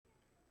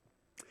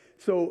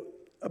So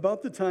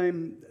about the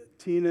time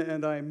Tina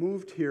and I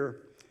moved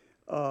here,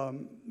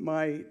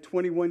 my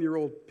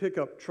 21-year-old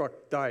pickup truck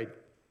died.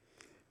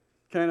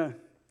 Kind of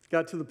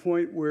got to the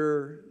point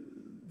where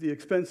the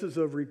expenses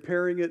of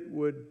repairing it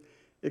would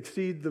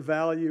exceed the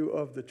value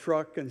of the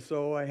truck, and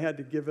so I had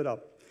to give it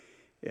up.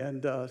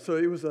 And so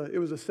it was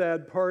a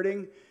sad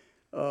parting,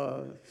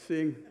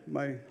 seeing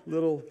my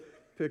little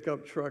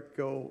pickup truck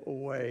go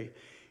away.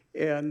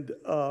 And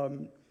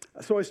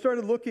so I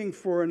started looking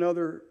for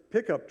another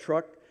pickup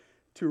truck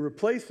to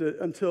replace it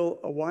until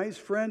a wise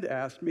friend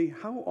asked me,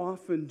 how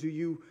often do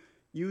you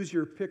use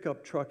your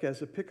pickup truck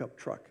as a pickup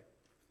truck?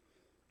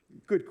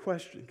 Good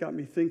question. Got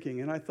me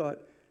thinking. And I thought,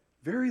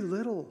 very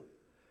little.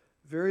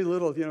 Very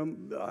little.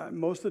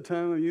 Most of the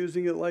time I'm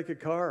using it like a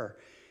car.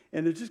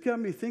 And it just got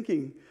me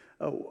thinking,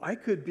 I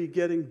could be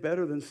getting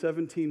better than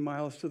 17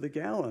 miles to the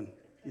gallon,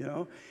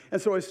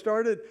 And so I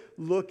started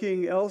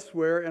looking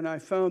elsewhere, and I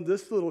found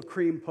this little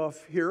cream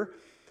puff here.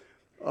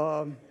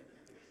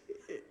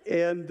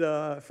 And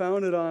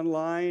found it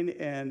online,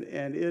 and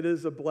it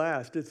is a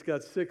blast. It's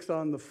got 6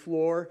 on the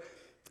floor,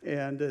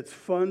 and it's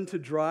fun to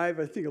drive.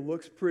 I think it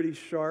looks pretty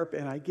sharp,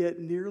 and I get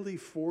nearly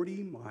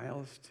 40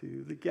 miles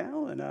to the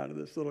gallon out of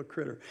this little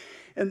critter.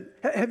 And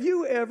have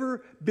you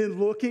ever been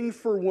looking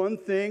for one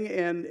thing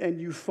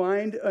and you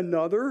find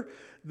another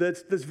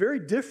that's very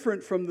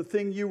different from the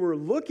thing you were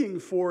looking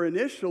for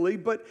initially,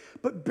 but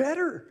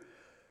better?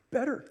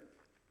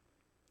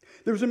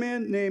 There was a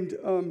man named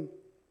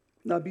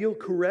Nabil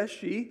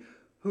Qureshi,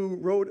 who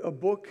wrote a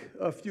book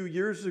a few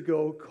years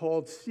ago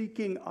called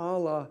Seeking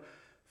Allah,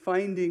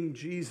 Finding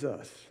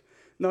Jesus.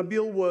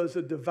 Nabil was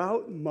a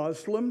devout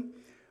Muslim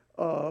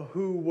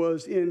who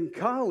was in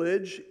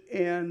college,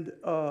 and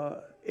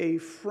a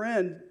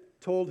friend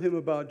told him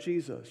about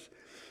Jesus.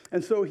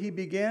 And so he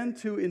began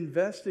to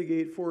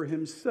investigate for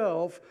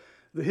himself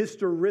the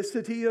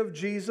historicity of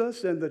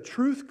Jesus and the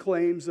truth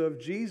claims of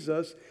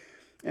Jesus.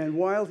 And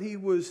while he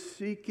was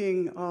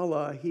seeking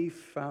Allah, he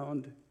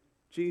found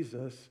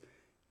Jesus,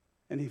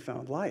 and he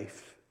found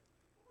life.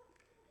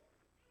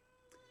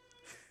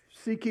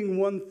 Seeking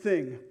one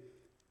thing,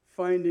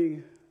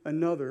 finding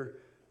another,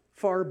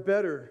 far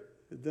better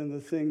than the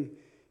thing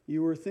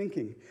you were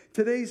thinking.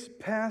 Today's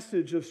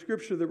passage of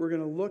Scripture that we're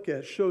going to look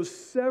at shows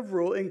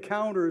several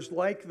encounters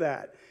like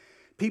that.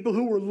 People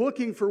who were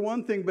looking for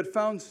one thing but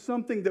found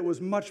something that was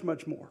much,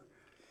 much more.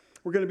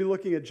 We're going to be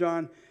looking at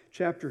John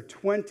chapter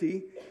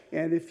 20,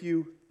 and if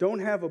you don't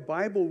have a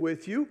Bible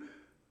with you,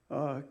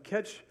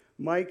 catch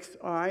Mike's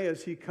eye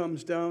as he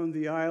comes down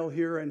the aisle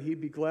here, and he'd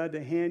be glad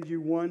to hand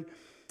you one.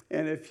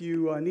 And if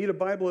you need a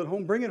Bible at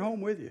home, bring it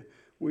home with you.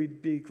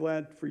 We'd be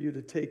glad for you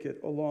to take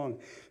it along.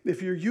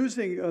 If you're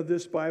using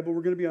this Bible,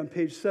 we're going to be on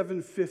page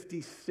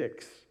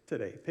 756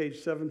 today. Page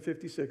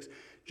 756,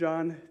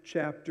 John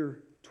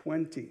chapter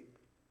 20.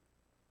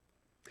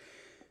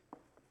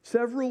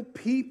 Several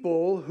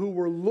people who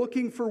were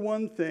looking for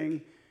one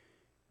thing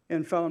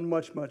and found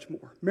much, much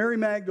more. Mary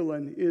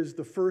Magdalene is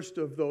the first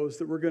of those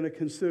that we're going to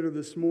consider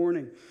this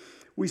morning.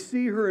 We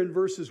see her in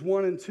verses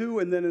 1 and 2,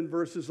 and then in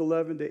verses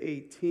 11 to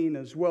 18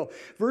 as well.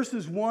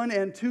 Verses 1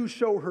 and 2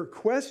 show her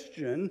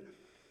question.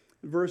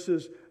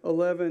 Verses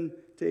 11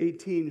 to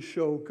 18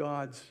 show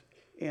God's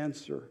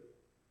answer.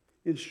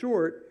 In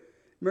short,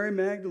 Mary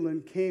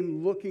Magdalene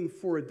came looking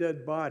for a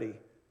dead body,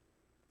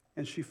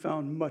 and she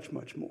found much,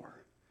 much more.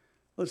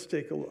 Let's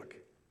take a look.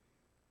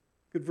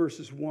 Good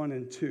verses 1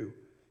 and 2.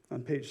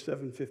 On page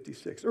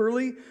 756.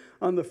 Early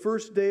on the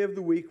first day of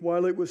the week,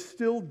 while it was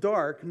still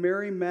dark,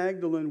 Mary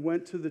Magdalene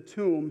went to the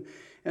tomb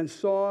and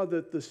saw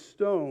that the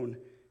stone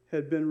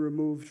had been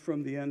removed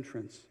from the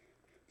entrance.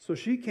 So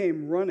she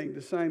came running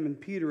to Simon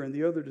Peter and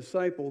the other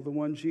disciple, the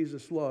one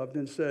Jesus loved,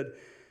 and said,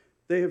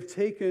 "They have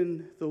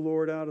taken the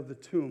Lord out of the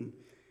tomb,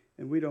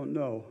 and we don't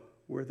know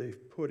where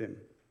they've put him."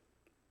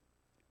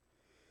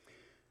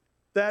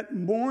 That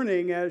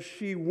morning, as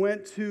she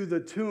went to the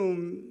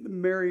tomb,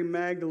 Mary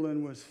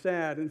Magdalene was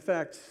sad. In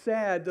fact,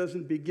 sad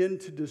doesn't begin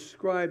to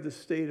describe the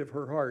state of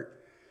her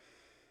heart.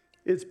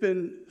 It's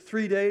been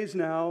 3 days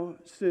now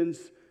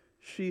since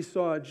she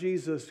saw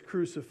Jesus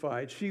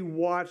crucified. She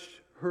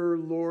watched her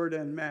Lord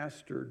and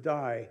Master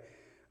die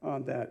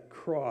on that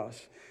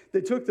cross.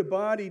 They took the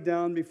body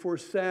down before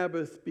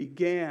Sabbath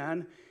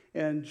began,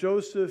 and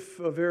Joseph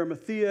of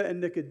Arimathea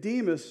and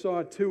Nicodemus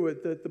saw to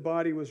it that the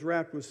body was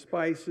wrapped with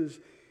spices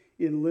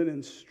in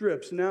linen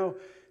strips. Now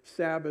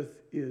Sabbath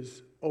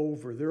is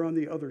over. They're on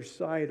the other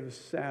side of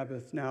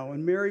Sabbath now.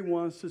 And Mary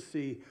wants to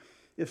see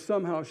if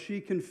somehow she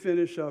can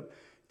finish up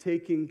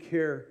taking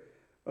care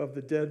of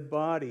the dead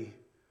body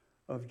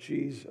of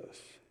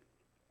Jesus.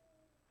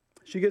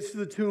 She gets to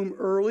the tomb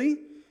early.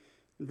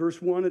 In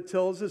verse 1, it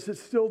tells us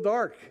it's still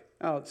dark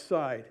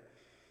outside.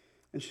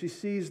 And she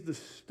sees the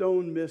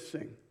stone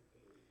missing.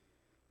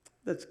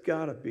 That's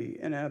got to be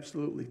an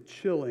absolutely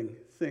chilling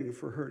thing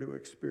for her to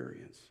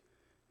experience.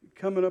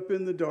 Coming up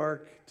in the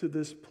dark to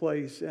this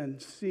place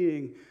and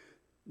seeing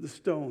the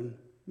stone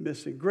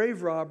missing.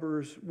 Grave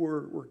robbers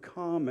were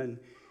common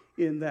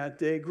in that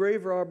day.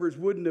 Grave robbers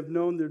wouldn't have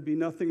known there'd be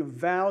nothing of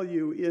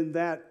value in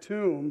that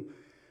tomb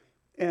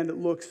and it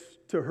looks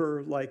to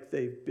her like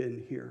they've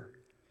been here.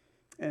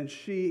 And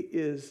she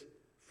is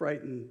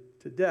frightened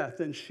to death,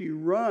 and she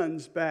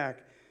runs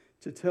back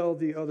to tell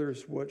the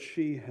others what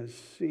she has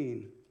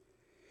seen.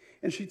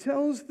 And she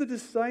tells the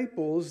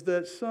disciples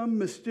that some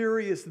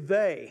mysterious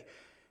they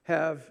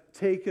have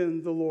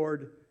taken the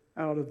Lord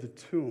out of the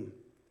tomb.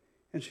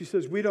 And she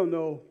says, we don't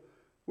know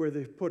where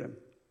they've put him.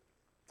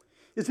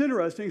 It's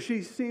interesting.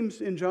 She seems,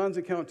 in John's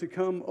account, to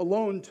come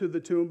alone to the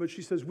tomb, but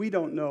she says, we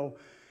don't know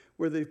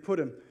where they've put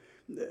him.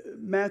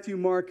 Matthew,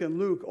 Mark, and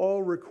Luke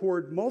all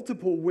record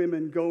multiple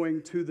women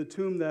going to the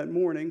tomb that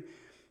morning.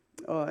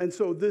 And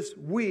so this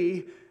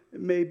we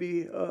may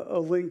be a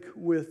link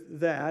with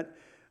that.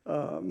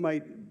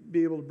 Might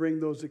be able to bring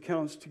those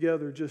accounts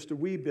together just a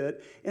wee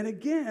bit. And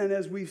again,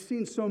 as we've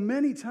seen so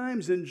many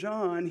times in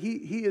John,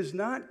 he is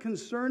not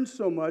concerned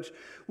so much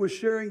with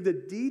sharing the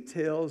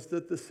details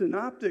that the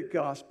synoptic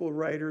gospel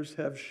writers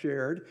have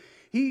shared.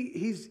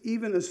 He's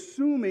even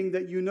assuming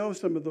that you know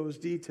some of those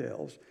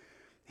details.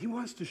 He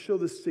wants to show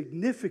the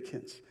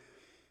significance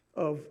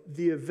of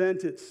the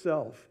event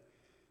itself.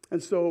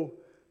 And so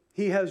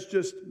he has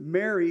just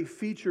Mary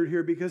featured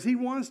here because he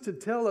wants to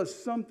tell us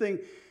something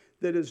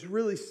that is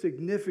really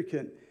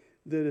significant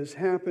that is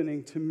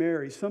happening to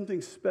Mary,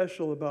 something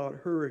special about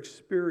her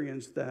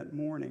experience that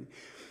morning.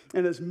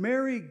 And as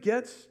Mary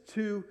gets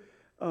to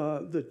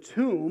the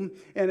tomb,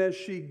 and as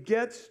she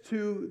gets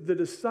to the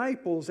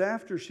disciples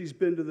after she's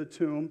been to the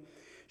tomb,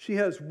 she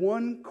has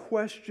one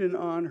question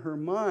on her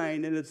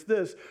mind, and it's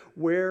this: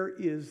 where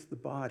is the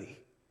body?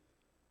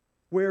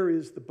 Where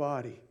is the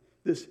body?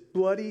 This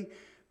bloody,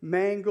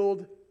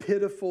 mangled,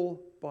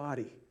 pitiful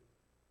body.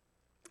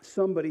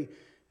 Somebody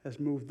has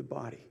moved the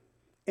body.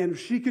 And if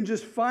she can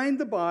just find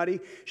the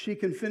body, she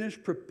can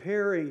finish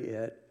preparing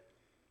it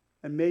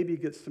and maybe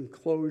get some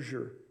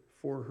closure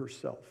for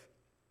herself.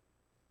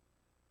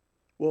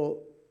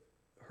 Well,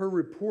 her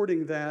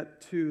reporting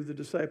that to the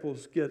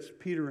disciples gets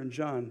Peter and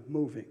John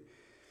moving.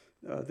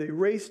 They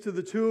race to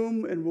the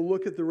tomb, and we'll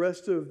look at the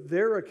rest of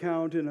their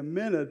account in a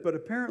minute, but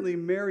apparently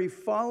Mary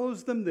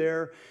follows them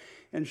there,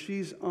 and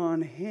she's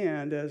on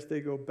hand as they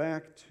go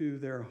back to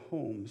their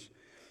homes.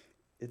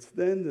 It's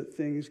then that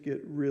things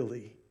get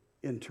really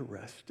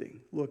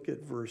interesting. Look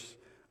at verse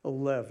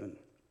 11.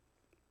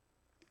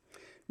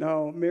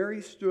 Now,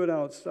 Mary stood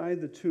outside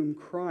the tomb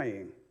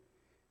crying.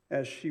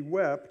 As she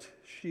wept,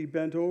 she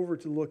bent over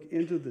to look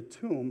into the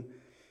tomb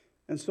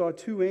and saw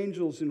two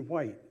angels in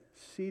white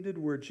seated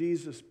where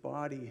Jesus'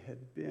 body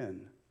had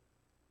been.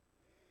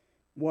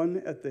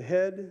 One at the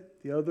head,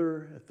 the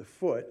other at the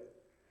foot.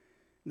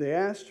 They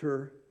asked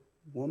her,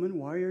 "Woman,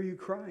 why are you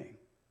crying?"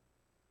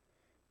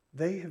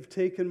 "They have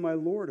taken my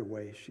Lord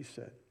away," she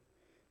said,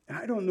 "and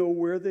I don't know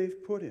where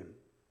they've put him."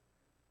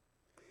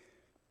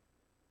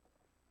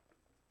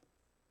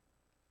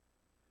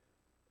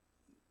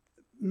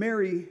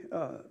 Mary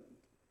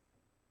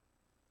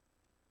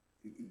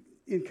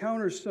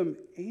encounters some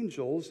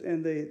angels,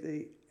 and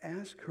they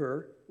ask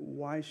her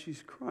why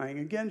she's crying.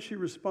 Again, she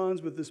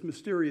responds with this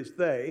mysterious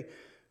they,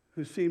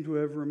 who seem to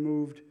have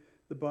removed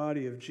the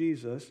body of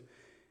Jesus.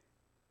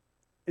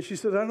 And she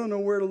says, "I don't know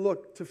where to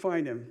look to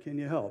find him. Can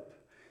you help?"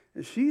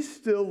 And she's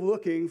still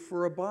looking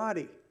for a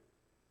body.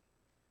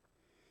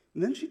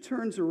 And then she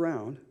turns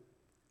around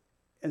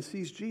and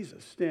sees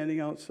Jesus standing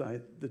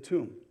outside the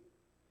tomb.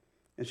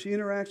 And she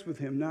interacts with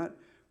him, not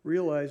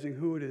realizing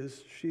who it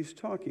is she's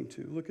talking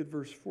to. Look at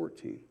verse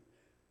 14.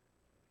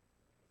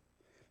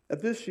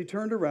 At this, she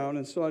turned around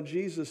and saw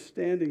Jesus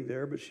standing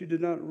there, but she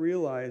did not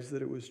realize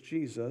that it was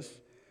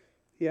Jesus.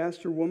 He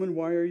asked her, "Woman,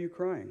 why are you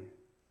crying?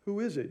 Who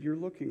is it you're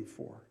looking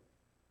for?"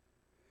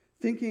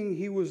 Thinking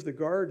he was the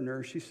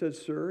gardener, she said,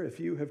 "Sir,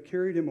 if you have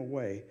carried him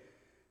away,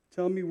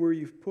 tell me where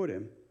you've put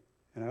him,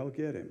 and I'll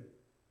get him."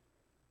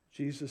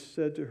 Jesus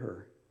said to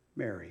her,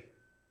 "Mary."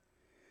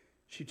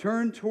 She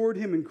turned toward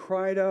him and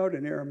cried out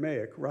in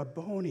Aramaic,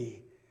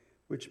 "Rabboni,"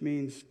 which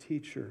means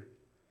teacher.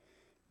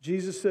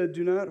 Jesus said,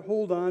 "Do not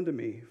hold on to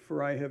me,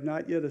 for I have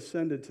not yet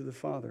ascended to the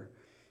Father.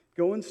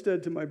 Go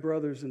instead to my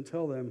brothers and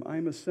tell them, I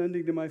am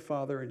ascending to my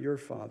Father and your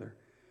Father,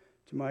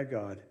 to my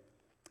God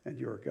and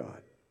your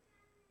God."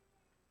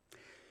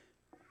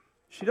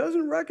 She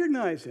doesn't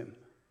recognize him.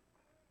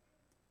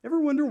 Ever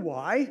wonder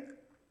why?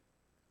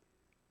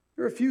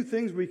 There are a few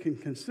things we can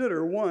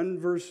consider. One,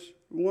 verse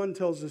 1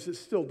 tells us it's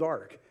still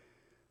dark.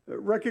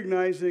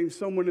 Recognizing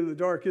someone in the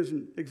dark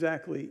isn't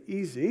exactly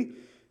easy.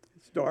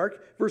 It's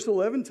dark. Verse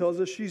 11 tells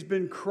us she's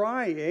been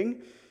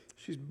crying.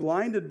 She's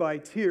blinded by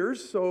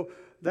tears, so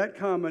that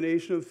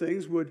combination of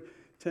things would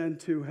tend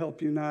to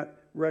help you not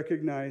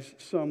recognize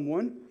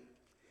someone.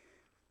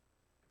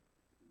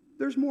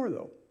 There's more,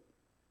 though.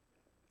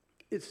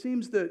 It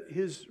seems that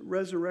his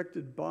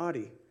resurrected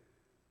body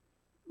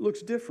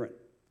looks different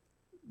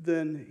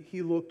than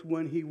he looked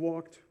when he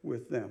walked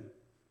with them.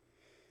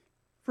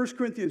 1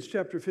 Corinthians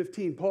chapter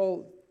 15,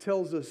 Paul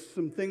tells us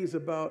some things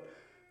about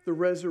the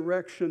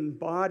resurrection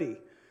body.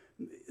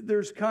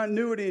 There's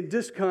continuity and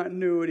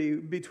discontinuity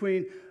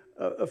between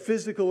a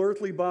physical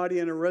earthly body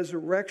and a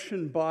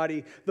resurrection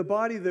body. The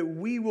body that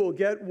we will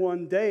get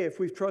one day if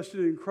we've trusted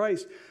in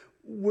Christ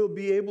will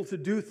be able to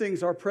do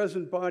things our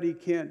present body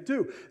can't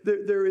do.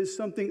 There is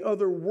something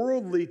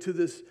otherworldly to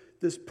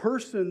this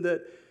person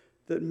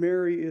that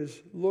Mary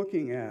is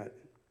looking at.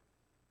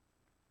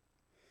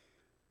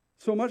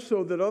 So much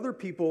so that other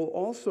people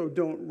also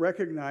don't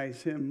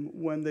recognize him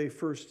when they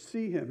first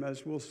see him,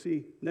 as we'll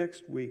see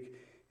next week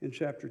in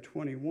chapter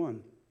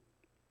 21.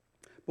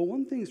 But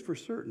one thing's for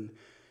certain,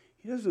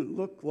 he doesn't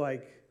look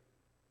like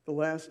the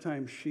last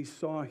time she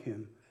saw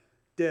him,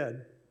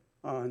 dead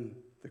on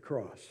the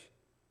cross.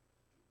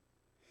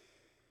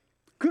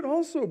 Could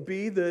also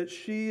be that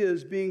she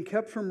is being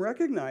kept from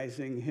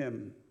recognizing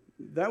him.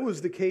 That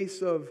was the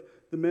case of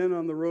the men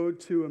on the road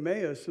to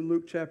Emmaus in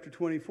Luke chapter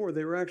 24.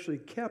 They were actually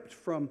kept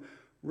from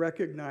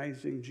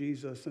recognizing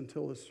Jesus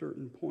until a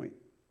certain point.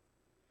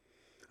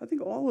 I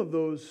think all of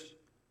those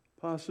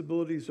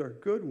possibilities are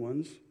good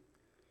ones,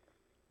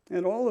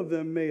 and all of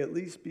them may at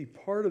least be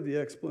part of the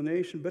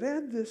explanation. But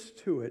add this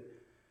to it,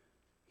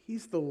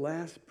 he's the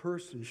last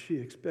person she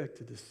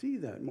expected to see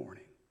that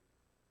morning.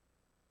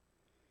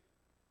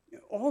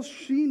 All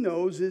she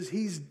knows is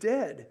he's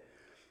dead.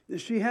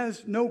 She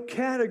has no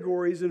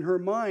categories in her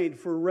mind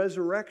for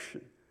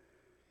resurrection.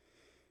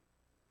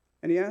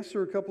 And he asks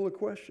her a couple of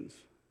questions.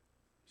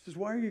 He says,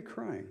 "Why are you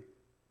crying?"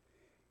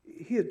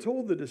 He had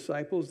told the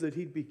disciples that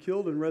he'd be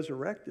killed and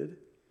resurrected,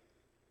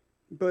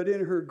 but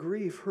in her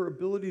grief, her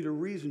ability to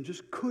reason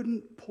just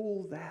couldn't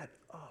pull that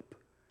up.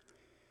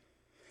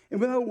 And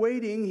without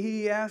waiting,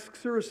 he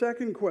asks her a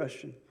second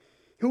question.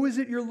 "Who is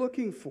it you're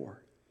looking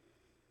for?"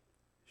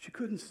 She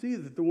couldn't see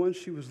that the one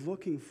she was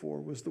looking for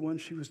was the one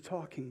she was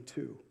talking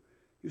to.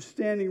 He was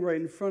standing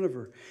right in front of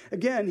her.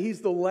 Again,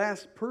 he's the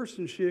last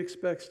person she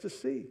expects to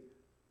see.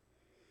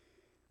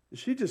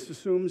 She just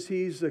assumes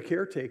he's a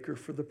caretaker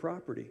for the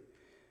property.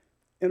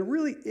 And a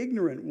really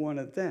ignorant one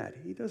at that.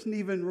 He doesn't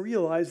even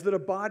realize that a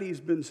body's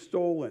been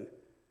stolen.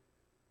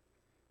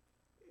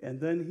 And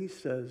then he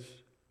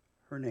says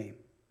her name.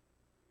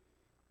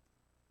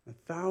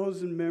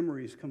 1,000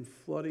 memories come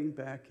flooding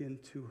back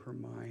into her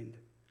mind.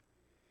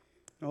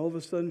 And all of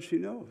a sudden she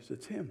knows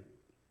it's him.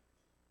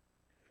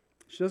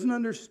 She doesn't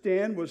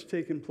understand what's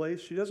taken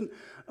place. She doesn't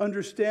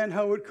understand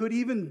how it could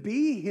even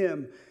be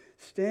him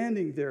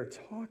standing there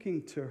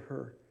talking to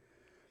her.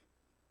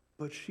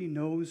 But she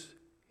knows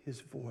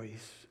his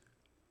voice.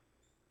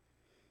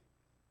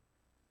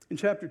 In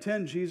chapter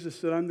 10, Jesus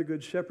said, "I'm the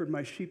good shepherd.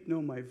 My sheep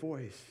know my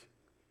voice."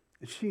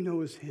 And she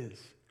knows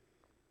his.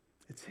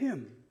 It's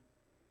him.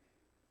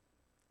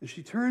 And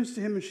she turns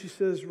to him and she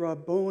says,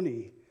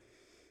 "Rabboni,"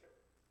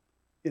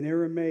 in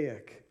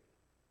Aramaic.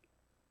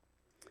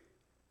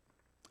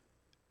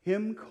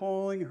 Him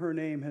calling her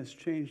name has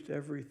changed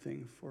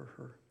everything for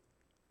her.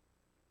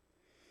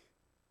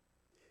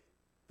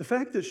 The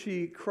fact that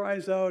she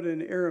cries out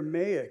in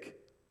Aramaic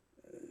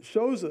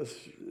shows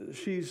us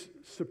she's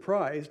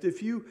surprised.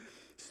 If you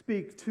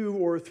speak 2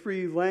 or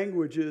 3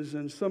 languages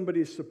and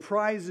somebody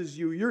surprises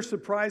you, your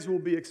surprise will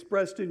be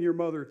expressed in your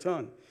mother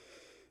tongue.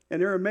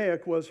 And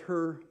Aramaic was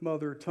her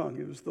mother tongue.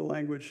 It was the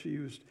language she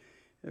used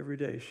every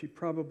day. She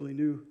probably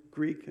knew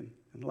Greek and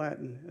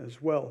Latin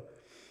as well.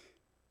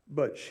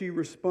 But she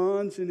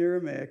responds in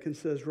Aramaic and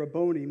says,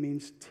 "Rabboni"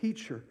 means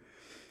teacher.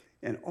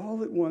 And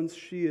all at once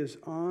she is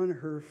on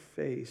her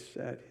face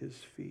at his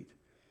feet.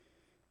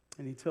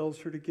 And he tells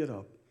her to get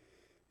up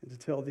and to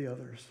tell the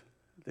others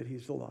that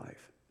he's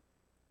alive.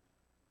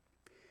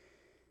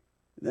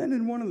 Then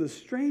in one of the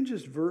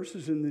strangest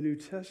verses in the New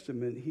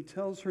Testament, he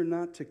tells her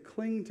not to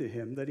cling to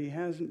him, that he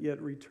hasn't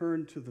yet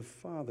returned to the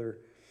Father.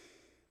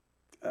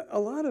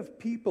 A lot of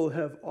people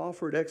have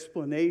offered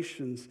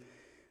explanations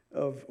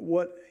of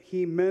what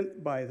he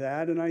meant by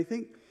that, and I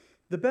think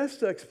the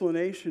best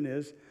explanation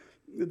is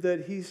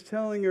that he's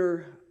telling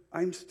her,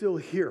 "I'm still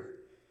here.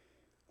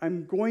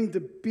 I'm going to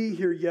be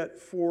here yet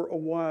for a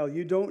while.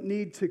 You don't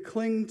need to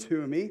cling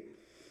to me.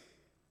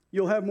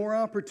 You'll have more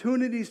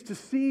opportunities to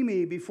see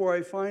me before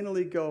I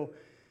finally go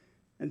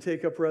and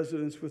take up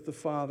residence with the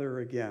Father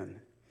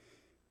again,"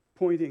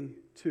 pointing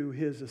to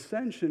his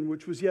ascension,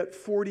 which was yet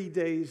 40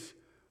 days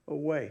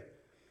away.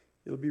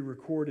 It'll be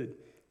recorded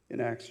in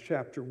Acts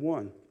chapter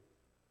 1.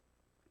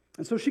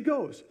 And so she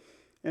goes,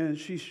 and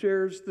she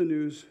shares the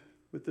news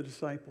with the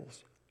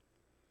disciples.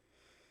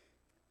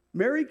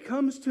 Mary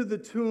comes to the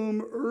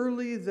tomb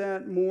early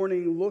that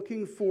morning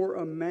looking for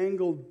a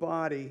mangled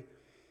body,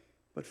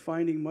 but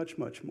finding much,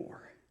 much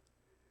more.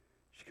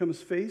 She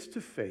comes face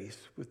to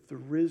face with the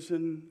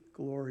risen,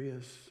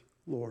 glorious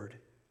Lord.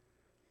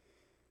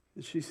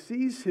 And she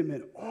sees him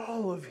in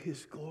all of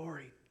his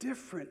glory,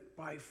 different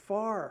by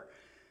far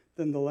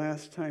than the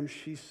last time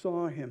she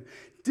saw him.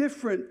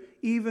 Different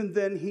even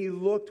than he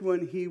looked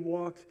when he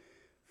walked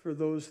for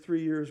those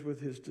 3 years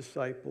with his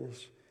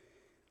disciples.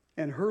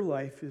 And her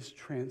life is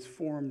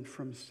transformed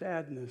from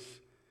sadness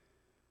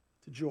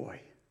to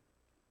joy.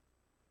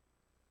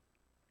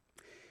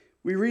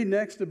 We read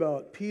next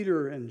about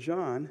Peter and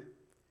John.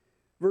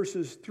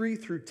 Verses 3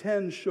 through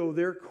 10 show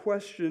their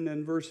question,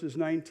 and verses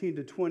 19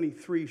 to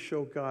 23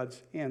 show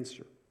God's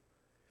answer.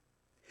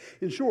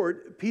 In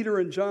short, Peter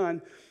and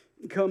John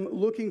come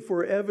looking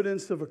for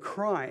evidence of a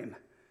crime,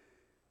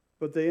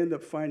 but they end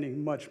up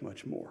finding much,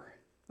 much more.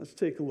 Let's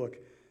take a look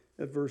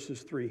at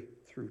verses 3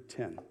 through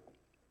 10.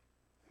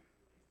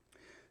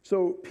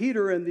 So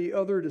Peter and the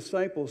other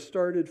disciples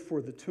started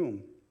for the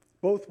tomb.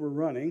 Both were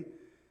running,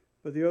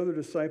 but the other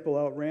disciple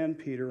outran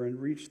Peter and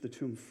reached the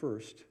tomb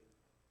first.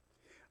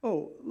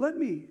 Oh, let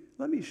me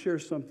share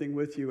something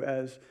with you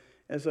as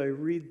I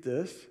read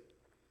this,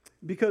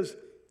 because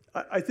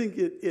I think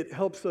it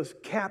helps us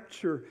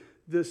capture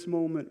this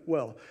moment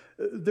well.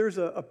 There's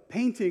a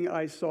painting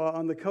I saw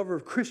on the cover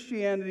of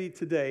Christianity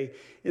Today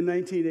in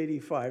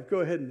 1985. Go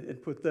ahead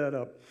and put that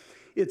up.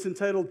 It's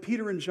entitled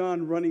Peter and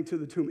John Running to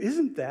the Tomb.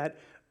 Isn't that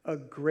a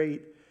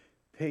great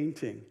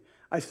painting?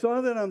 I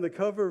saw that on the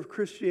cover of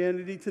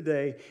Christianity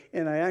Today,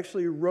 and I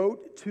actually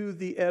wrote to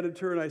the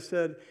editor and I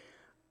said,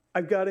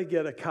 I've got to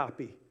get a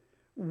copy.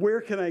 Where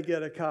can I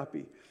get a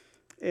copy?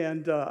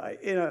 And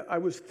I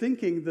was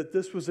thinking that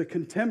this was a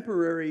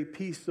contemporary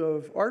piece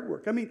of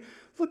artwork. I mean,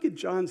 look at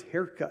John's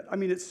haircut. I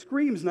mean, it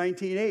screams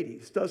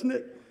 1980s, doesn't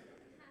it?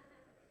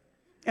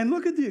 And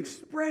look at the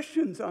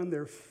expressions on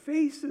their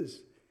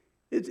faces.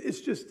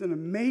 It's just an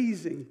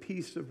amazing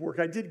piece of work.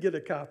 I did get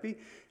a copy.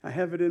 I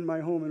have it in my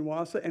home in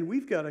Wausau, and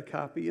we've got a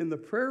copy in the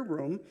prayer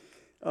room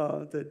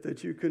that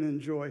you can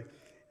enjoy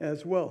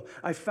as well.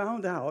 I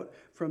found out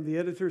from the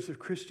editors of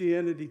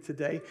Christianity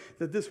Today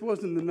that this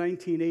wasn't the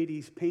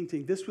 1980s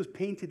painting. This was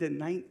painted in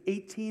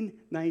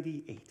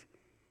 1898.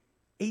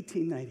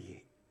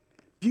 1898.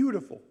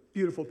 Beautiful,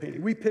 beautiful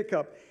painting. We pick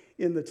up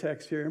in the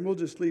text here, and we'll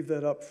just leave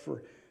that up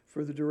for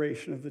the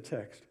duration of the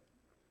text.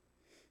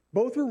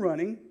 Both were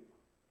running.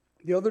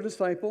 The other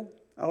disciple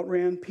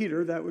outran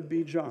Peter, that would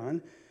be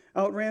John,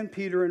 outran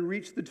Peter and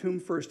reached the tomb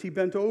first. He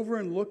bent over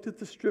and looked at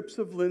the strips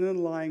of linen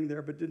lying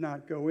there, but did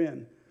not go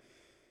in.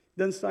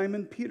 Then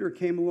Simon Peter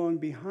came along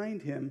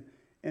behind him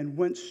and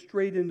went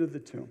straight into the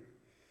tomb.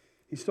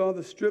 He saw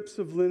the strips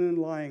of linen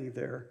lying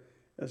there,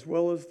 as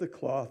well as the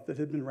cloth that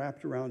had been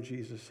wrapped around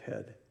Jesus'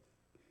 head.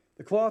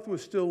 The cloth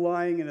was still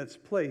lying in its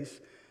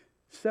place,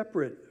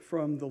 separate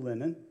from the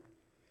linen.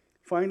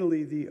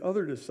 Finally, the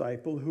other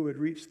disciple who had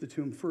reached the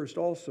tomb first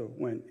also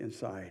went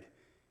inside.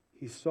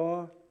 He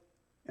saw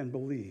and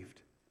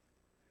believed.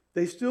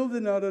 They still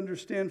did not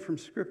understand from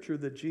Scripture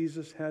that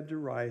Jesus had to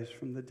rise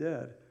from the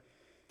dead.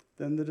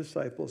 Then the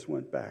disciples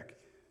went back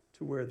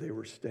to where they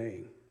were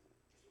staying.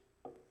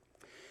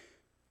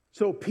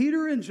 So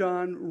Peter and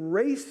John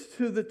race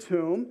to the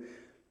tomb.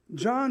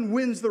 John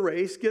wins the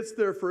race, gets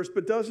there first,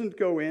 but doesn't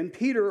go in.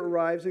 Peter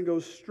arrives and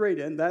goes straight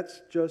in.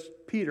 That's just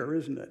Peter,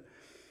 isn't it?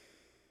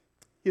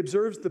 He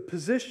observes the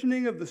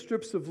positioning of the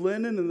strips of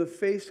linen and the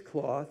face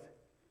cloth.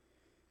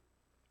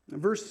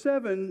 Verse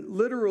 7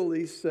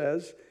 literally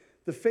says,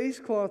 the face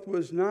cloth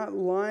was not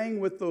lying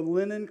with the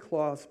linen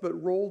cloths,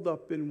 but rolled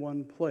up in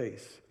one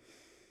place.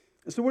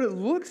 So what it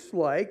looks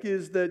like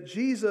is that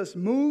Jesus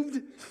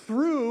moved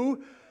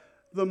through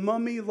the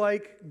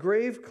mummy-like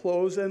grave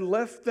clothes and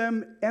left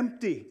them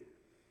empty,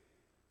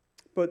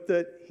 but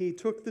that he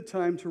took the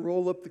time to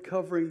roll up the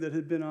covering that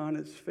had been on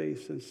its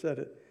face and set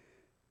it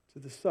to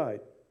the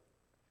side.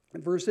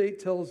 And verse 8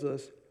 tells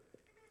us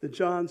that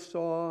John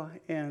saw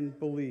and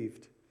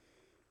believed.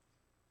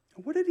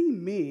 What did he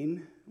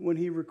mean when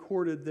he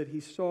recorded that he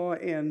saw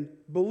and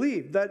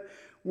believed? That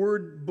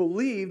word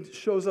believed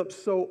shows up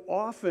so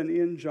often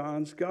in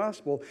John's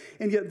gospel.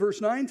 And yet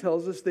verse 9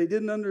 tells us they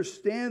didn't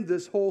understand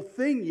this whole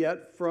thing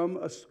yet from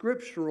a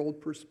scriptural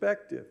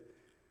perspective.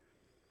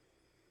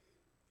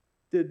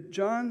 Did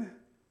John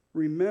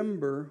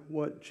remember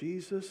what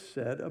Jesus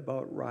said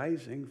about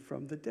rising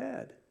from the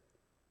dead?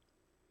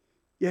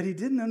 Yet he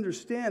didn't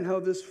understand how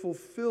this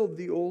fulfilled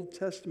the Old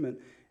Testament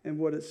and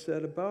what it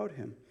said about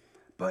him.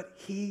 But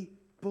he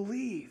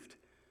believed.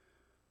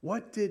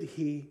 What did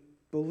he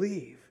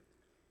believe?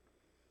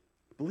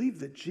 He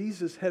believed that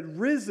Jesus had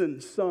risen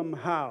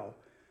somehow,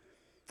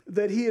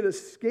 that he had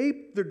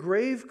escaped the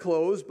grave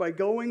clothes by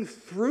going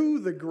through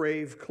the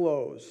grave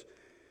clothes,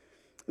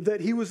 that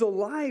he was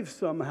alive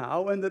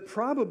somehow, and that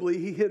probably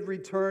he had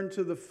returned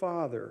to the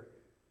Father.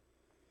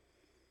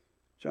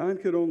 John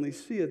could only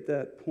see at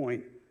that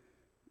point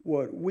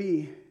what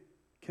we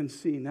can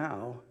see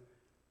now.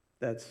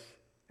 That's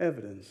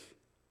evidence.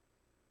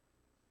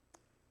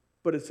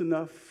 But it's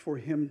enough for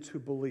him to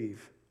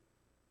believe.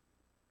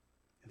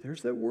 And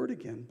there's that word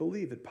again,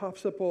 believe. It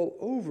pops up all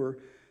over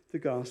the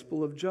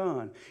Gospel of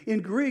John.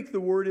 In Greek, the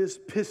word is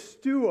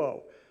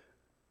pisteuo.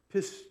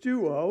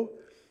 Pisteuo,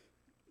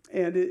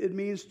 and it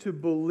means to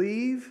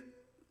believe,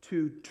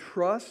 to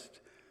trust.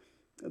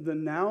 The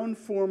noun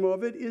form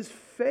of it is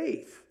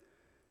faith.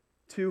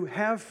 To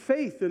have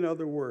faith, in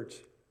other words.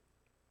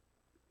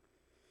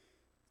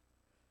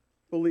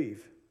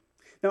 Believe.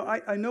 Now,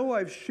 I know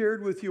I've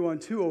shared with you on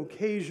 2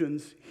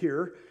 occasions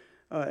here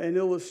an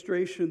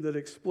illustration that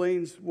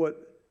explains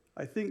what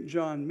I think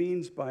John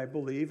means by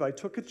believe. I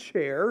took a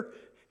chair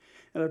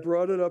And I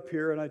brought it up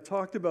here, and I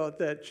talked about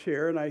that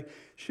chair, and I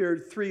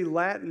shared 3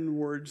 Latin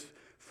words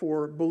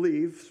for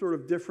believe, sort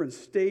of different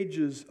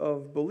stages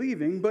of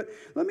believing. But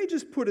let me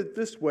just put it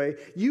this way.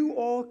 You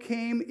all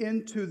came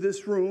into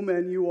this room,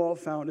 and you all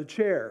found a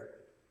chair.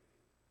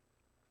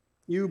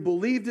 You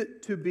believed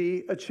it to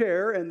be a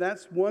chair, and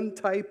that's one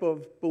type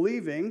of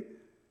believing.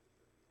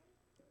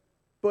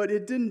 But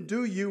it didn't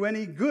do you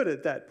any good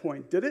at that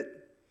point, did it?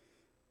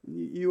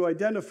 You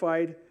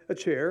identified a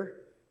chair.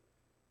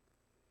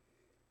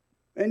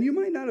 And you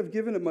might not have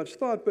given it much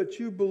thought, but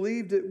you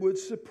believed it would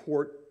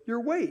support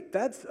your weight.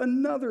 That's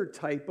another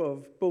type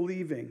of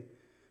believing.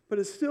 But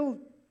it still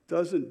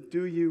doesn't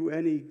do you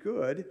any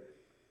good.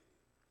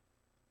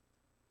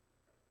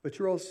 But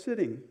you're all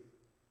sitting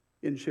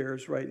in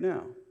chairs right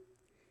now.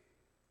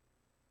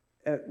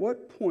 At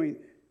what point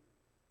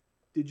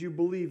did you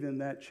believe in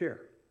that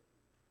chair?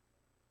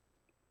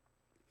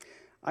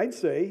 I'd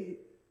say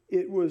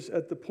it was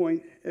at the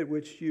point at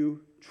which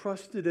you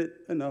trusted it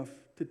enough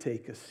to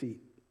take a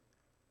seat.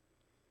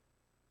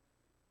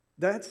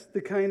 That's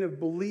the kind of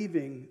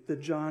believing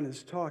that John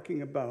is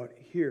talking about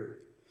here.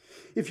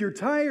 If you're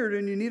tired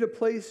and you need a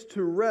place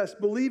to rest,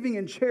 believing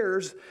in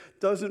chairs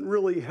doesn't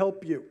really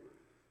help you.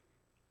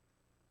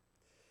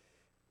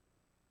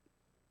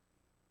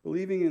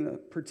 Believing in a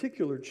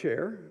particular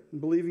chair,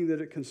 and believing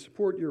that it can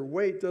support your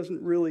weight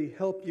doesn't really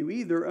help you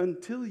either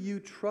until you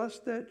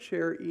trust that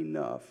chair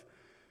enough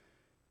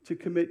to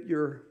commit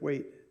your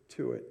weight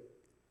to it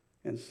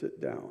and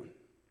sit down.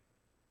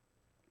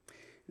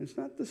 And it's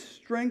not the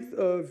strength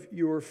of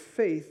your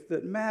faith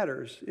that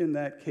matters in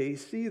that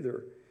case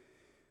either.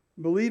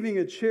 Believing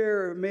a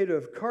chair made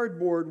of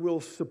cardboard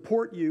will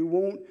support you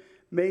won't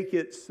make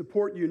it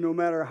support you no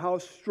matter how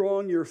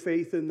strong your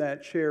faith in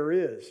that chair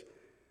is.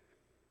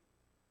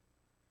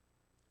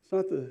 It's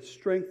not the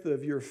strength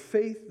of your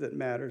faith that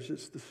matters,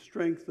 it's the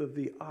strength of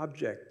the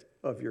object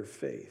of your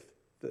faith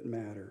that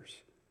matters.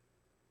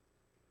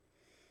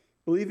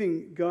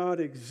 Believing God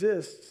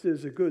exists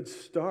is a good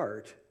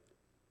start,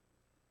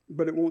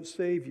 but it won't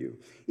save you.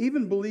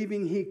 Even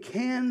believing He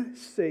can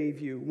save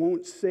you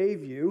won't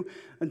save you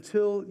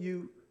until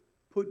you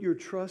put your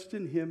trust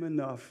in Him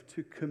enough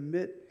to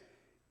commit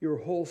your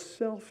whole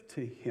self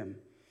to Him,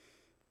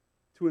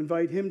 to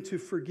invite Him to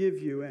forgive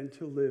you and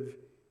to live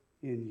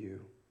in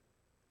you.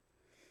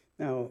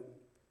 Now,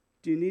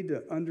 do you need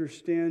to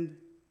understand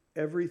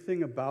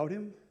everything about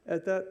Him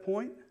at that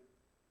point?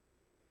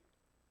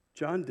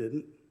 John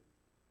didn't.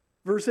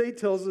 Verse 8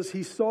 tells us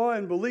he saw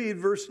and believed.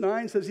 Verse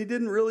 9 says he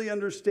didn't really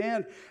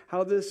understand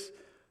how this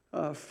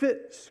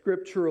fit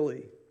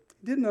scripturally.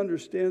 He didn't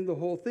understand the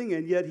whole thing,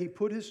 and yet he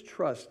put his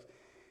trust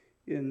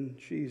in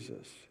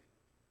Jesus.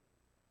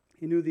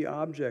 He knew the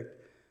object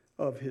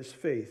of his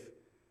faith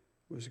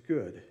was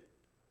good,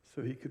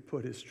 so he could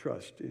put his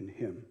trust in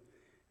Him,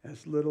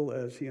 as little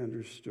as he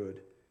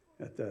understood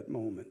at that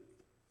moment.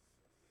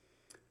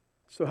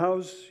 So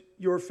how's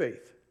your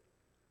faith?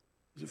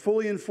 Is it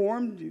fully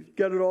informed? You've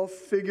got it all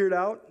figured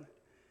out?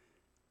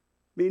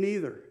 Me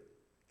neither.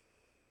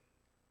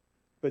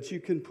 But you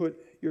can put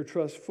your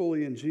trust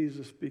fully in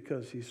Jesus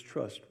because He's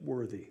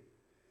trustworthy.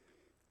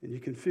 And you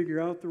can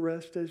figure out the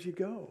rest as you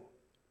go.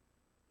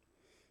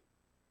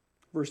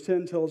 Verse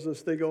 10 tells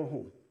us they go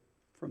home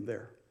from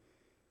there.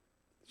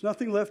 There's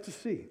nothing left to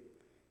see.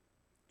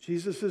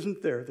 Jesus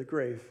isn't there. The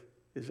grave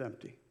is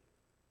empty.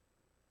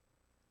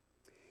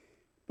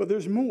 But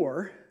there's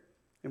more.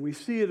 And we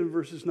see it in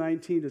verses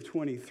 19 to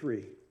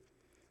 23.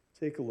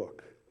 Take a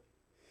look.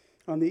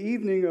 On the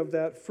evening of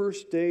that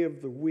first day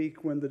of the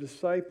week, when the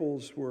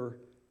disciples were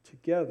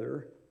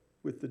together,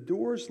 with the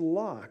doors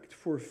locked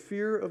for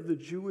fear of the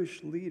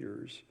Jewish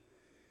leaders,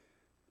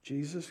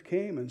 Jesus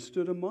came and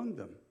stood among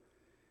them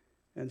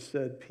and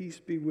said, "Peace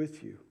be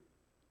with you."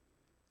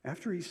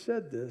 After He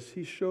said this,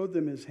 He showed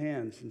them His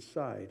hands and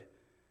side.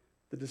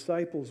 The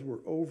disciples were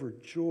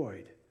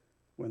overjoyed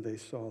when they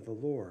saw the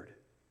Lord.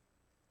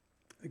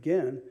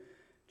 Again,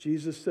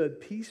 Jesus said,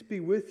 "Peace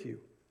be with you.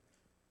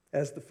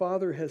 As the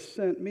Father has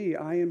sent me,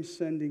 I am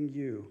sending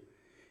you."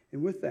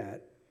 And with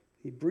that,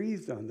 He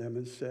breathed on them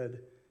and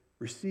said,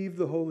 "Receive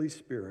the Holy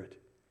Spirit.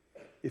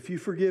 If you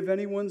forgive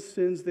anyone's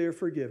sins, they are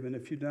forgiven.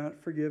 If you do not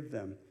forgive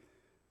them,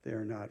 they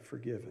are not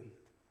forgiven."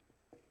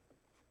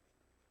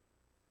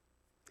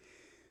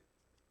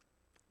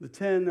 The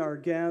 10 are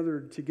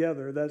gathered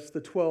together. That's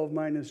the 12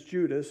 minus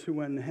Judas, who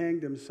went and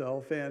hanged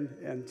himself,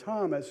 and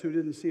Thomas, who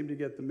didn't seem to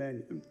get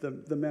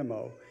the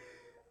memo.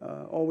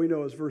 All we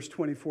know is verse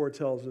 24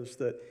 tells us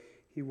that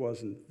he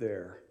wasn't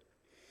there.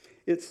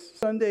 It's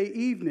Sunday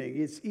evening.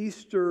 It's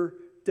Easter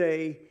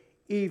Day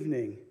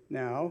evening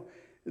now.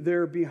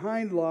 They're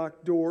behind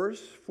locked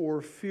doors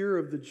for fear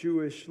of the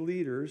Jewish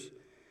leaders,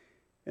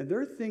 and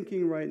they're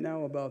thinking right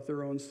now about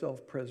their own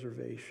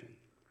self-preservation.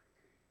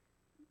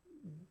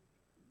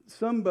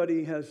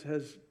 Somebody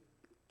has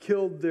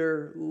killed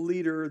their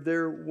leader.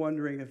 They're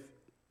wondering if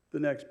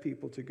the next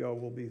people to go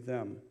will be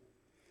them.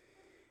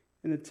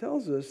 And it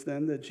tells us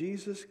then that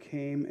Jesus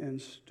came and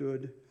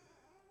stood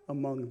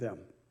among them.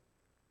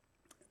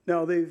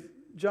 Now, they've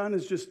John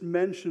has just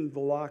mentioned the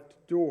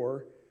locked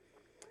door.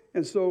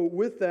 And so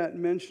with that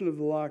mention of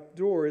the locked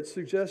door, it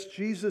suggests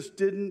Jesus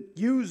didn't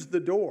use the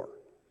door.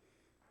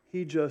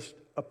 He just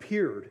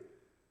appeared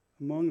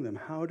among them.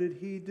 How did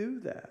he do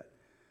that?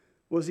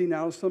 Was he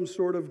now some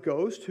sort of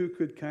ghost who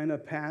could kind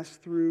of pass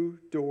through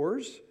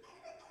doors?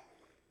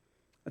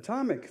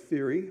 Atomic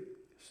theory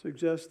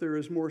suggests there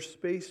is more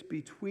space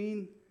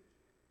between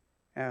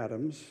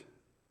atoms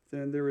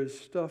than there is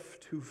stuff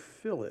to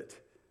fill it.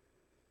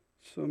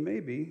 So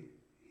maybe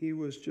he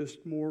was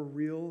just more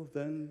real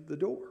than the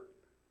door.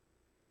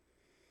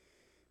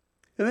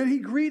 And then he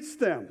greets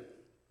them.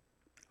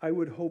 I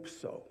would hope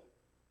so.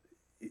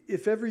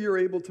 If ever you're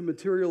able to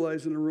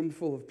materialize in a room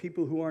full of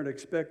people who aren't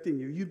expecting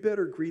you, you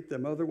better greet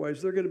them.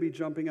 Otherwise, they're going to be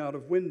jumping out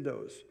of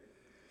windows.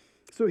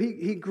 So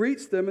he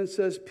greets them and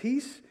says,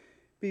 peace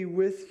be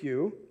with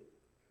you.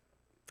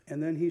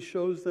 And then he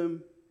shows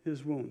them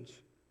his wounds.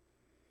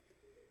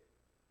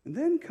 And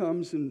then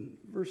comes in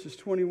verses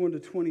 21 to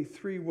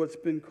 23 what's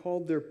been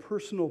called their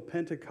personal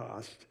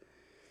Pentecost.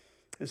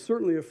 It's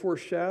certainly a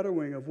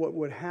foreshadowing of what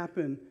would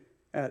happen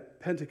at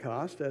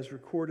Pentecost, as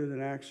recorded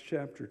in Acts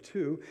chapter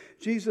 2.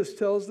 Jesus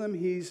tells them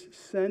he's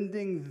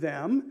sending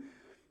them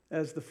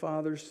as the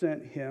Father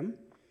sent him.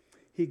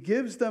 He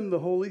gives them the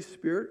Holy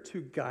Spirit to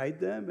guide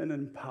them and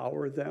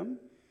empower them.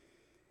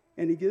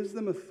 And he gives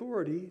them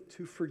authority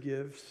to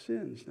forgive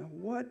sins. Now,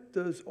 what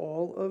does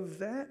all of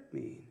that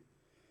mean?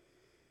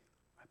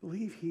 I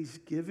believe he's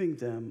giving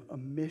them a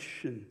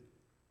mission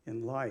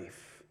in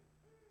life.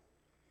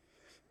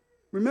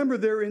 Remember,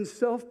 they're in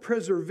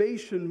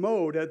self-preservation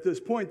mode at this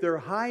point. They're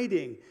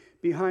hiding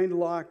behind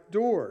locked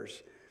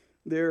doors.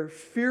 They're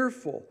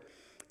fearful.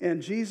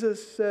 And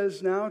Jesus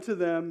says now to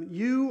them,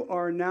 you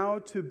are now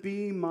to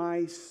be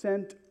my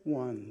sent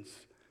ones.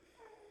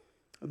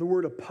 The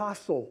word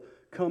apostle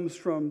comes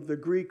from the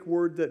Greek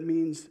word that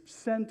means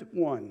sent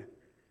one.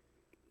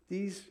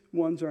 These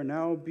ones are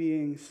now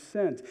being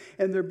sent.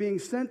 And they're being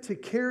sent to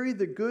carry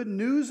the good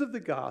news of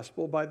the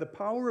gospel by the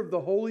power of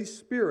the Holy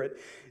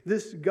Spirit.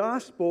 This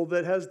gospel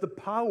that has the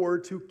power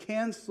to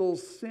cancel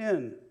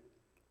sin.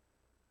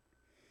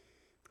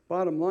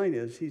 Bottom line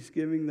is, he's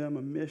giving them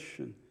a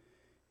mission.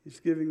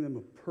 He's giving them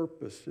a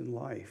purpose in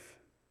life.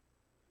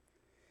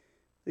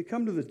 They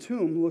come to the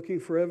tomb looking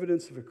for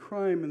evidence of a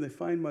crime, and they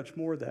find much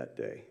more that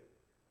day.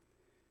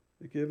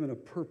 They're given a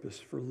purpose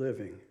for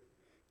living.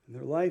 And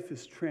their life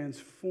is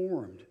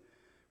transformed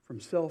from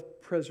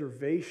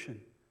self-preservation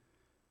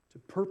to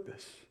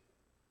purpose,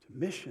 to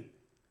mission.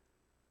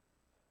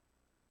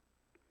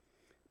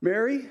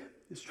 Mary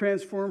is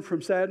transformed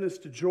from sadness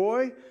to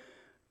joy.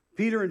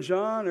 Peter and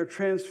John are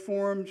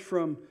transformed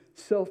from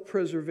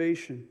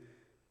self-preservation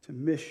to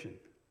mission,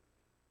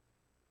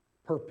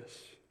 purpose.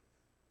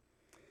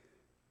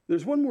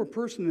 There's one more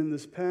person in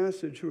this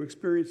passage who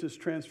experiences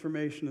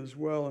transformation as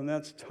well, and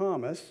that's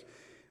Thomas.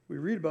 We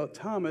read about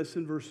Thomas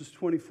in verses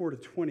 24 to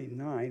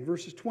 29.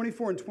 Verses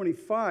 24 and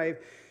 25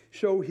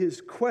 show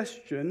his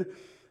question.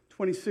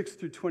 26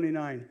 through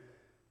 29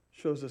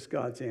 shows us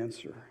God's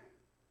answer.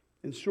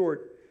 In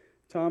short,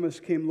 Thomas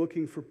came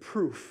looking for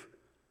proof,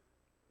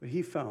 but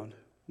he found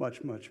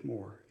much, much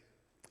more.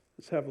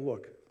 Let's have a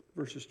look.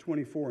 Verses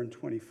 24 and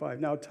 25.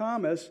 Now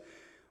Thomas,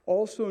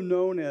 also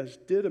known as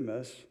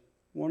Didymus,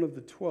 one of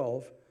the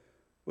 12,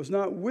 was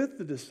not with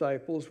the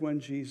disciples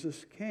when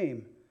Jesus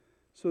came.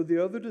 So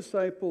the other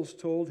disciples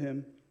told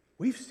him,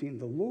 we've seen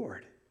the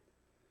Lord.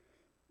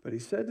 But he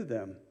said to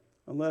them,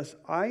 unless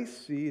I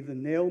see the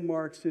nail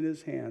marks in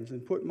his hands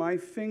and put my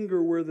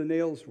finger where the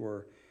nails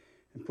were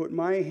and put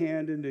my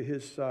hand into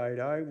his side,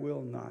 I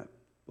will not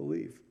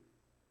believe.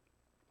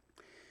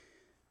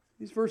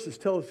 These verses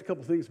tell us a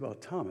couple things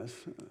about Thomas.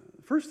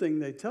 The first thing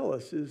they tell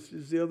us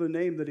is the other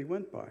name that he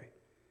went by.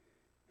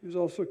 He was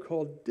also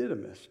called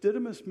Didymus.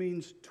 Didymus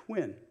means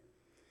twin.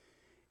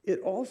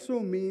 It also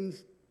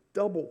means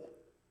double.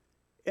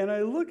 And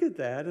I look at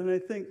that and I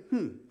think,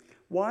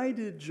 why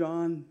did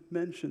John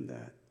mention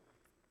that?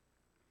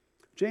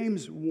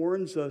 James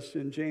warns us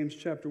in James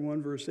chapter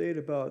 1, verse 8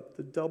 about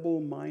the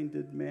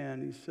double-minded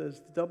man. He says,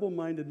 the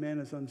double-minded man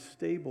is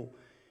unstable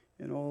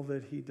in all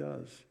that he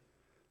does.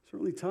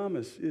 Certainly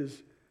Thomas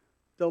is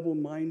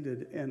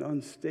double-minded and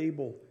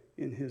unstable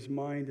in his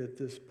mind at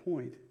this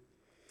point.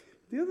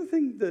 The other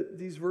thing that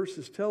these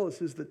verses tell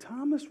us is that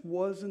Thomas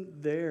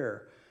wasn't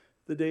there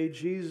the day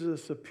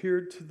Jesus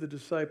appeared to the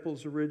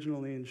disciples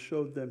originally and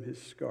showed them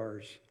his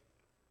scars.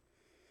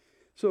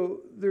 So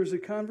there's a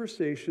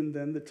conversation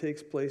then that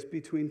takes place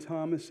between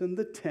Thomas and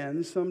the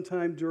 10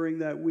 sometime during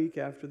that week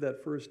after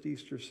that first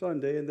Easter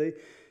Sunday, and they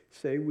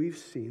say, we've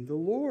seen the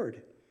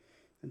Lord.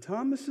 And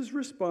Thomas's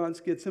response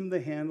gets him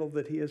the handle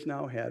that he has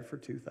now had for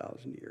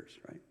 2,000 years,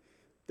 right?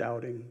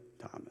 Doubting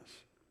Thomas.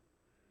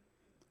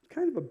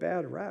 Kind of a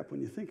bad rap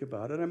when you think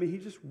about it. I mean, he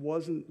just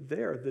wasn't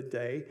there the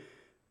day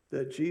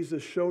that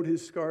Jesus showed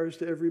his scars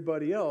to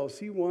everybody else.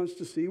 He wants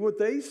to see what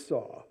they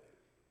saw.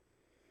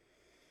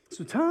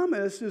 So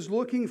Thomas is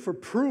looking for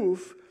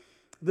proof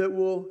that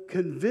will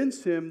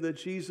convince him that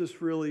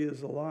Jesus really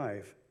is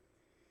alive.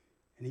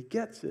 And he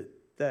gets it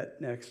that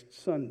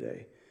next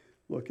Sunday.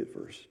 Look at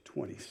verse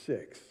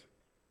 26.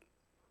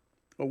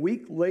 A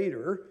week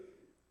later,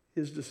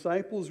 his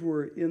disciples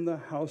were in the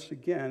house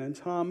again, and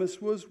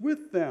Thomas was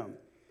with them.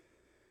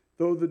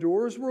 Though the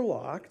doors were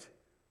locked,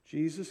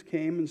 Jesus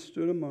came and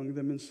stood among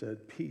them and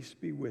said, "Peace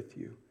be with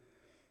you."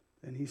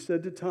 Then he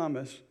said to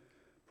Thomas,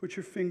 "Put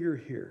your finger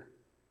here.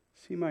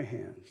 See my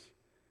hands.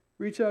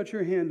 Reach out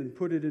your hand and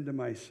put it into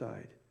my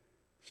side.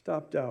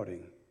 Stop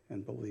doubting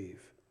and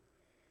believe."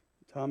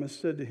 Thomas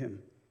said to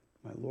him,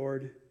 "My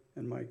Lord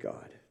and my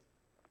God."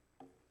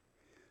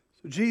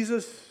 So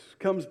Jesus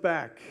comes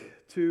back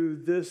to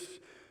this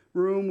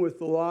room with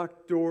the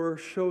locked door,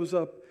 shows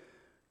up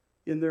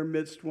in their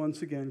midst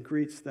once again,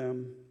 greets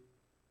them,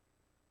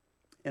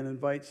 and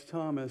invites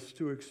Thomas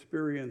to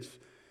experience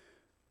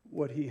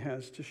what he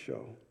has to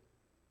show.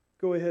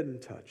 Go ahead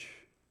and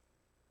touch.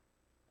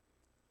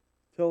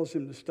 Tells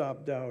him to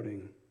stop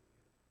doubting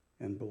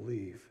and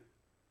believe.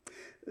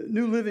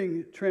 New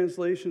Living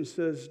Translation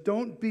says,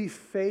 "Don't be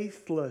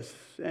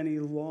faithless any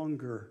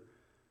longer.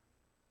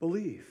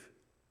 Believe."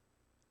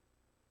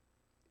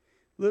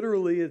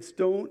 Literally, it's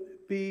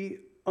don't be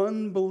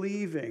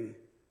unbelieving,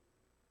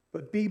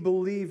 but be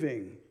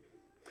believing.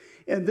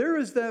 And there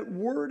is that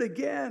word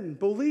again,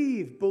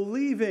 believe,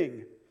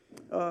 believing.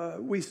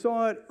 We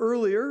saw it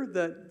earlier,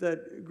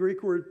 that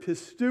Greek word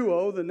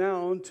pisteuo, the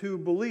noun, to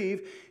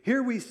believe.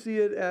 Here we see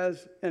it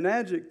as an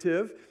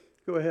adjective.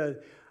 Go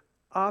ahead.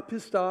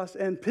 Apistos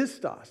and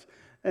pistos.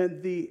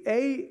 And the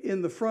A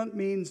in the front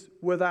means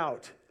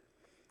without.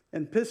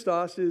 And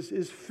pistos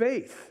is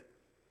faith.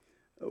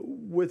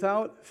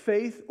 Without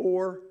faith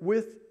or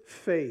with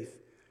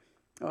faith.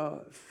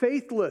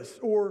 Faithless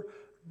or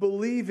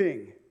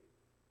believing.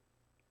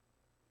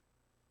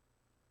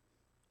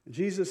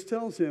 Jesus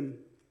tells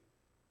him,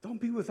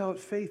 don't be without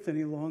faith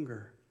any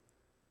longer.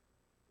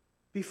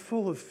 Be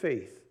full of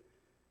faith.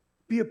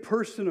 Be a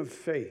person of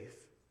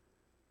faith.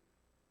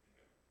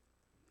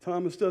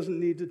 Thomas doesn't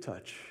need to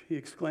touch. He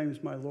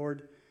exclaims, "My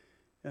Lord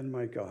and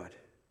my God."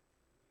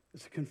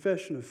 It's a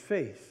confession of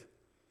faith.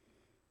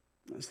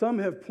 Some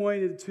have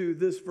pointed to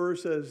this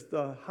verse as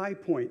the high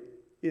point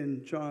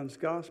in John's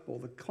gospel,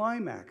 the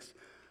climax,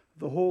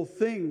 the whole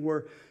thing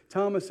where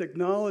Thomas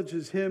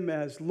acknowledges him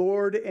as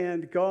Lord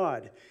and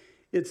God.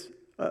 It's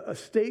a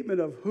statement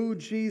of who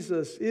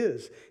Jesus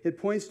is. It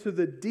points to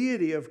the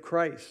deity of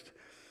Christ.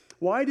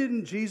 Why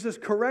didn't Jesus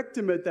correct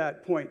him at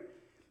that point?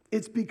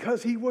 It's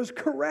because he was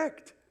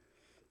correct.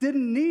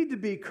 Didn't need to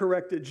be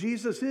corrected.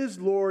 Jesus is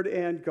Lord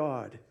and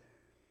God.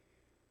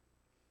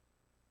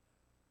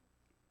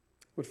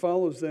 What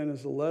follows then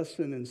is a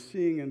lesson in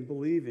seeing and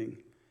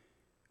believing.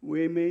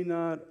 We may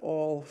not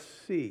all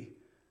see,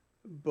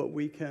 but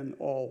we can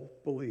all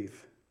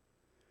believe.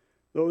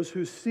 Those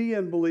who see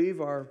and believe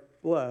are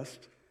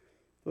blessed.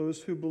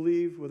 Those who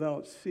believe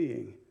without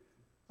seeing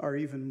are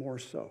even more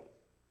so.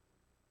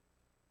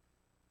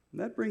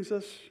 And that brings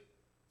us,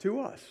 to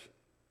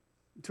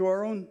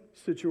our own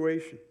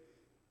situation.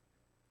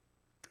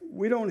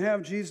 We don't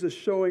have Jesus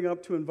showing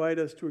up to invite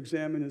us to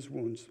examine his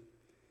wounds,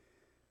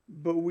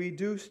 but we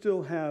do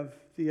still have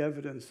the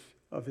evidence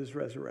of his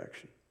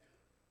resurrection.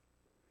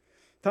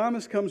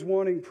 Thomas comes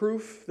wanting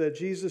proof that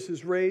Jesus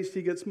is raised.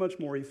 He gets much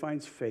more. He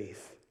finds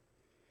faith.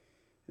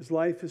 His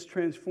life is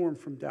transformed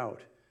from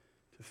doubt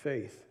to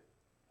faith.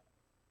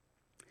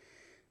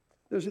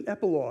 There's an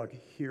epilogue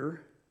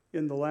here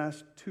in the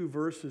last 2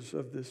 verses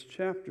of this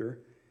chapter,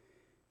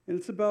 and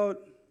it's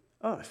about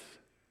us.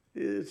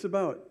 It's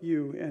about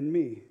you and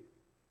me.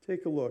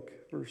 Take a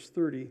look, verse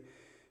 30.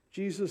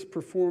 Jesus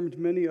performed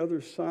many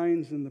other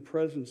signs in the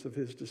presence of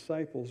his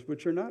disciples,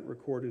 which are not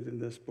recorded in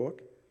this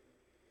book.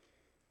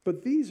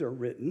 But these are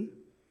written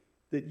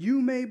that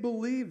you may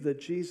believe that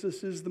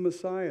Jesus is the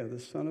Messiah, the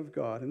Son of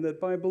God, and that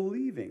by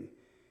believing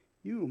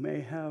you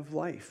may have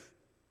life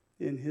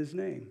in his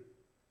name.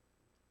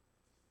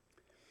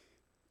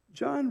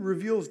 John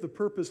reveals the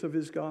purpose of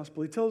his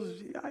gospel. He tells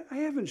us, I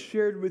haven't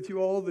shared with you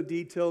all the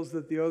details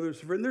that the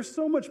others have written. There's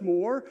so much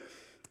more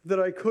that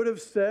I could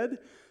have said,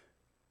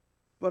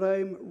 but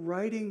I'm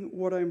writing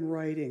what I'm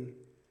writing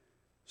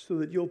so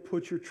that you'll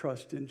put your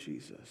trust in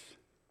Jesus.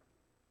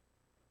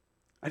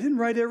 I didn't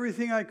write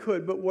everything I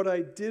could, but what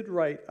I did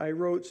write, I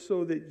wrote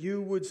so that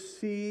you would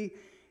see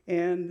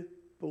and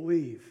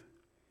believe.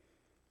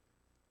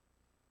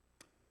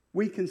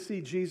 We can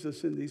see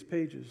Jesus in these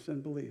pages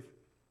and believe.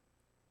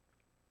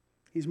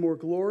 He's more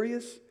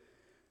glorious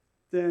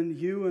than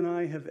you and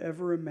I have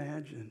ever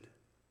imagined.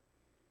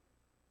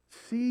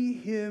 See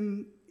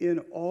him in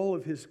all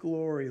of his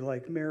glory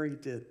like Mary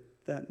did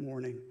that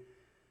morning.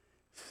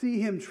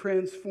 See him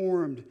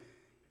transformed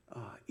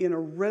in a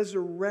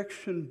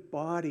resurrection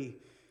body.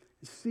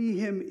 See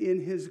him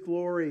in his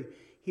glory.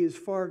 He is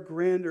far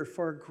grander,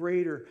 far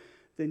greater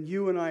than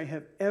you and I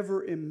have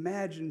ever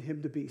imagined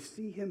him to be.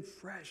 See him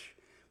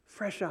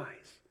fresh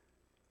eyes.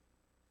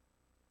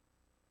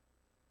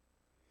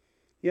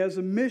 He has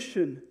a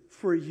mission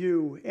for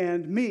you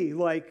and me,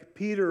 like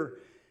Peter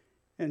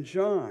and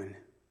John.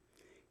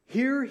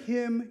 Hear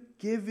him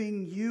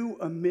giving you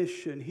a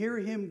mission. Hear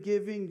him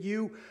giving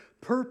you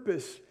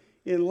purpose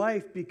in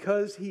life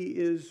because he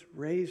is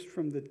raised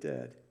from the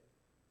dead.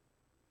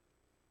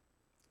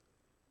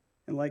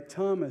 And like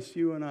Thomas,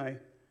 you and I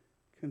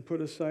can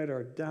put aside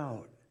our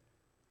doubt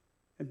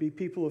and be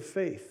people of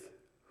faith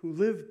who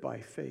live by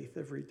faith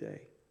every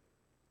day.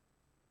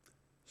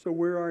 So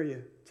where are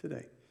you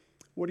today?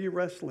 What are you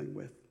wrestling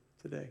with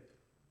today?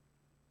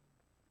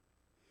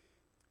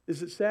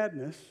 Is it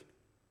sadness,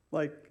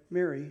 like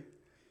Mary?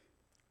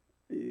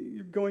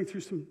 You're going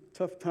through some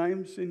tough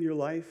times in your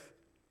life.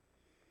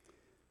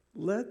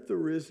 Let the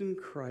risen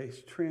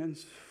Christ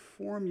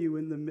transform you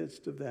in the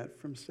midst of that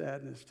from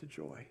sadness to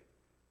joy.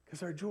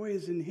 Because our joy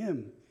is in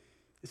him.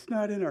 It's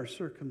not in our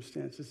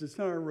circumstances. It's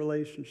not our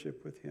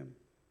relationship with him.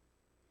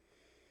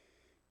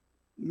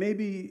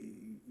 Maybe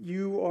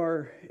you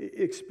are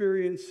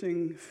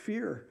experiencing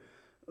fear,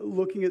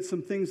 looking at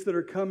some things that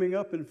are coming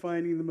up and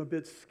finding them a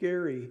bit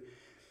scary.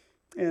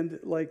 And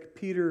like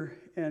Peter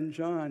and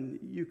John,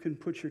 you can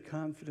put your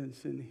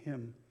confidence in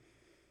him.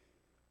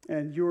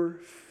 And your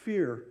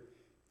fear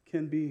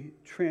can be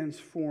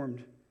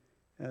transformed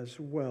as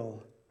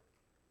well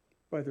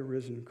by the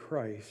risen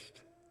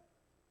Christ.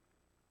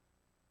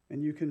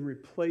 And you can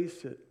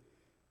replace it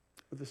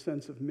with a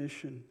sense of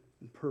mission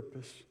and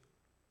purpose.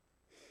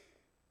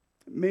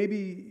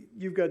 Maybe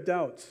you've got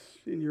doubts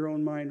in your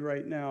own mind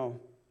right now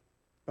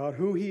about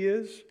who he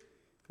is,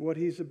 what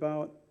he's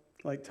about,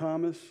 like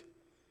Thomas.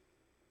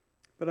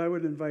 But I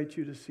would invite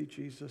you to see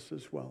Jesus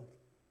as well,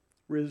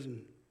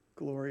 risen,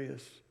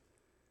 glorious.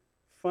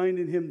 Find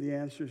in him the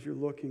answers you're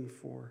looking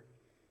for,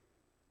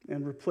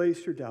 and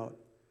replace your doubt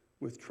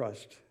with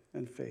trust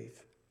and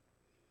faith.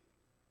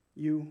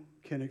 You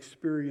can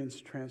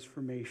experience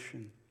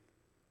transformation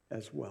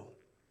as well.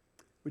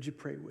 Would you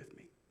pray with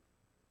me?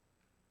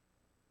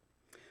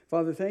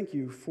 Father, thank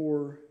you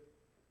for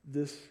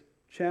this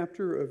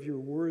chapter of your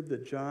word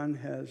that John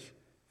has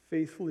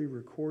faithfully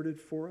recorded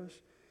for us.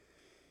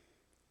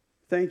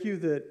 Thank you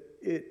that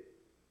it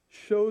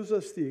shows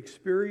us the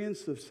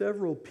experience of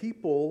several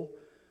people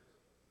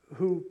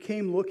who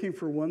came looking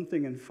for one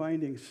thing and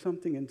finding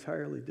something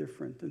entirely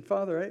different. And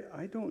Father,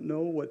 I don't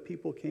know what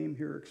people came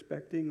here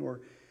expecting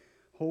or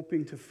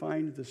hoping to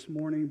find this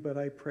morning, but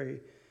I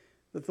pray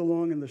that the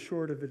long and the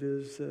short of it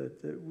is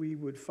that we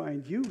would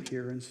find you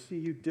here and see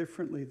you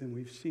differently than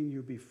we've seen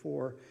you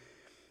before.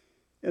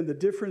 And the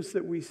difference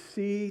that we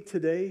see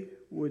today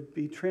would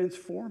be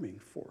transforming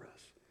for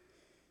us.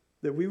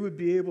 That we would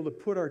be able to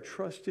put our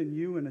trust in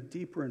you in a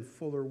deeper and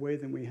fuller way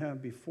than we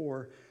have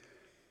before.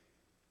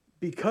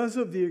 Because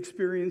of the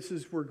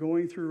experiences we're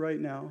going through right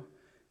now,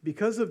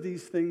 because of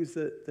these things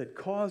that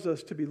cause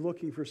us to be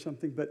looking for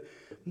something, but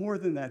more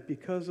than that,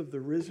 because of the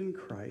risen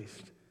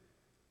Christ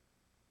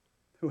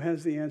who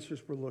has the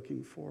answers we're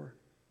looking for,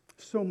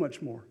 so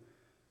much more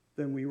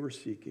than we were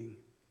seeking.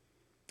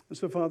 And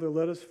so, Father,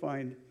 let us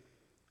find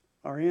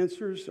our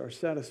answers, our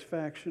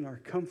satisfaction, our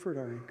comfort,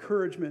 our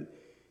encouragement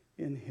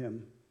in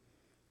him,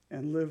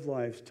 and live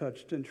lives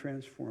touched and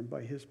transformed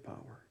by his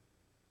power.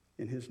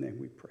 In his name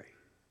we pray.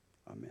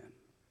 Amen.